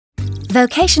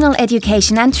Vocational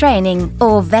Education and Training,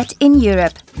 or VET in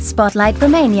Europe, Spotlight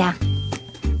Romania.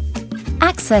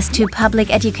 Access to public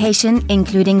education,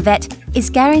 including VET, is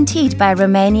guaranteed by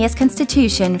Romania's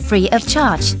constitution free of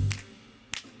charge.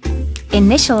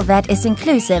 Initial VET is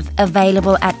inclusive,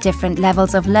 available at different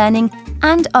levels of learning,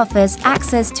 and offers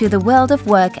access to the world of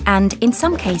work and, in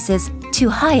some cases, to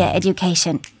higher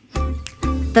education.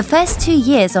 The first 2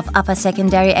 years of upper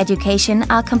secondary education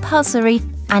are compulsory,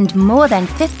 and more than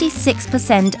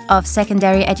 56% of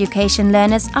secondary education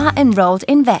learners are enrolled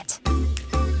in VET.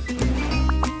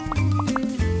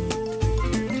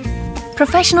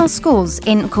 Professional schools,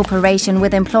 in cooperation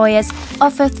with employers,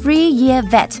 offer 3-year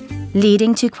VET,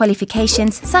 leading to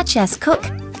qualifications such as cook,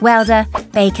 welder,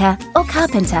 baker or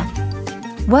carpenter.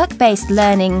 Work-based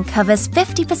learning covers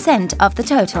 50% of the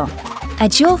total. A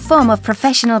dual form of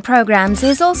professional programs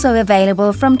is also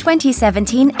available from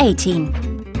 2017-18.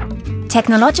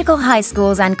 Technological high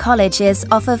schools and colleges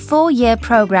offer 4-year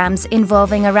programs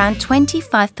involving around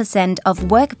 25% of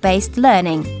work-based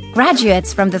learning.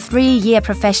 Graduates from the 3-year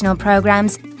professional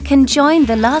programs can join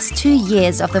the last 2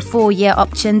 years of the 4-year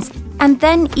options and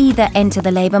then either enter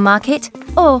the labor market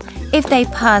or, if they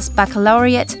pass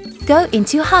baccalaureate, go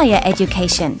into higher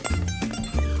education.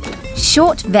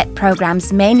 Short VET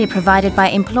programs, mainly provided by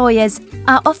employers,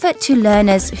 are offered to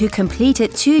learners who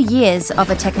completed 2 years of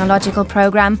a technological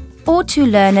program or to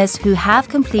learners who have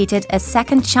completed a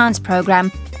second chance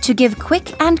program to give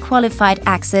quick and qualified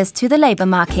access to the labor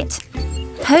market.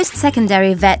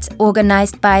 Post-secondary VET,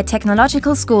 organized by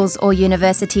technological schools or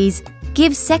universities,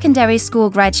 gives secondary school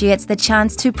graduates the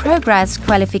chance to progress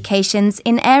qualifications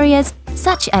in areas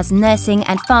such as nursing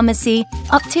and pharmacy,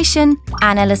 optician,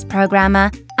 analyst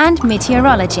programmer, and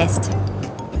meteorologist.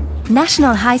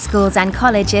 National high schools and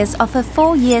colleges offer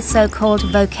 4-year so-called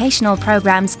vocational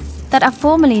programs that are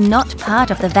formally not part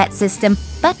of the VET system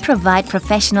but provide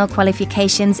professional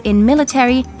qualifications in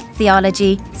military,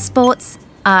 theology, sports,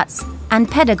 arts, and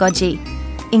pedagogy,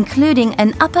 including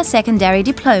an upper secondary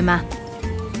diploma.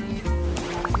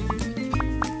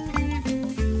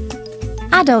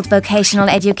 Adult vocational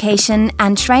education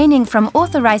and training from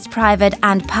authorized private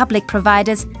and public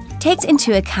providers takes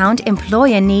into account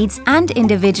employer needs and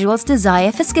individuals'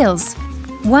 desire for skills.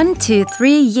 1 to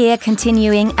 3-year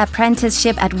continuing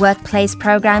apprenticeship at workplace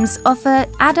programs offer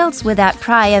adults without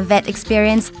prior VET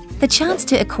experience the chance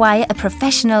to acquire a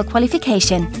professional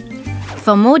qualification.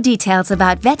 For more details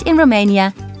about VET in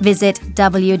Romania, visit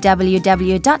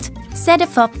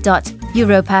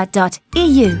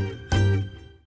www.cedefop.europa.eu.